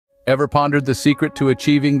Ever pondered the secret to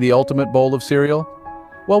achieving the ultimate bowl of cereal?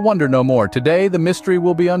 Well, wonder no more. Today, the mystery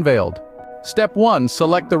will be unveiled. Step 1.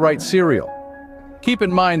 Select the right cereal. Keep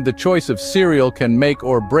in mind the choice of cereal can make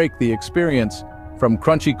or break the experience. From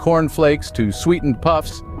crunchy cornflakes to sweetened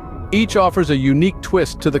puffs, each offers a unique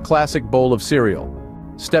twist to the classic bowl of cereal.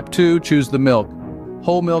 Step 2. Choose the milk.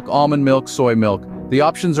 Whole milk, almond milk, soy milk. The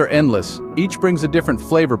options are endless. Each brings a different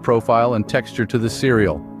flavor profile and texture to the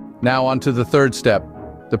cereal. Now on to the third step,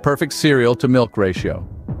 the perfect cereal to milk ratio.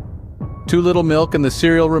 Too little milk and the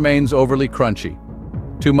cereal remains overly crunchy.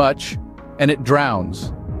 Too much, and it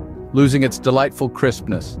drowns, losing its delightful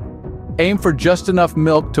crispness. Aim for just enough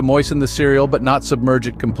milk to moisten the cereal but not submerge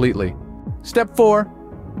it completely. Step 4.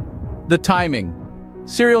 The timing.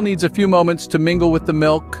 Cereal needs a few moments to mingle with the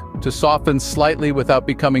milk, to soften slightly without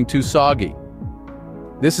becoming too soggy.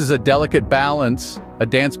 This is a delicate balance, a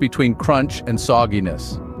dance between crunch and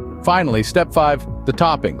sogginess. Finally, step 5, the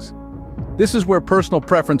toppings. This is where personal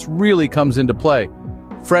preference really comes into play.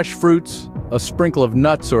 Fresh fruits, a sprinkle of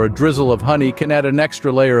nuts or a drizzle of honey can add an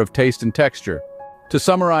extra layer of taste and texture. To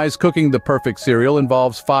summarize, cooking the perfect cereal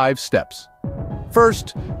involves 5 steps.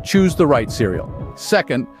 First, choose the right cereal.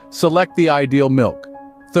 Second, select the ideal milk.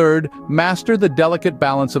 Third, master the delicate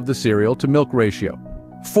balance of the cereal to milk ratio.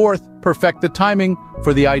 Fourth, perfect the timing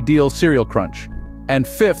for the ideal cereal crunch. And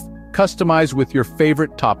fifth, customize with your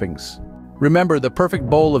favorite toppings. Remember, the perfect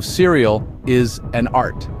bowl of cereal is an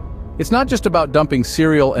art. It's not just about dumping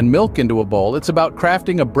cereal and milk into a bowl, it's about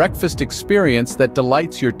crafting a breakfast experience that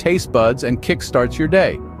delights your taste buds and kickstarts your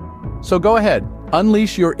day. So go ahead,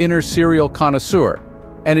 unleash your inner cereal connoisseur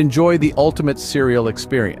and enjoy the ultimate cereal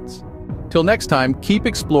experience. Till next time, keep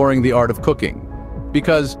exploring the art of cooking.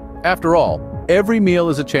 Because, after all, every meal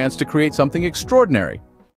is a chance to create something extraordinary.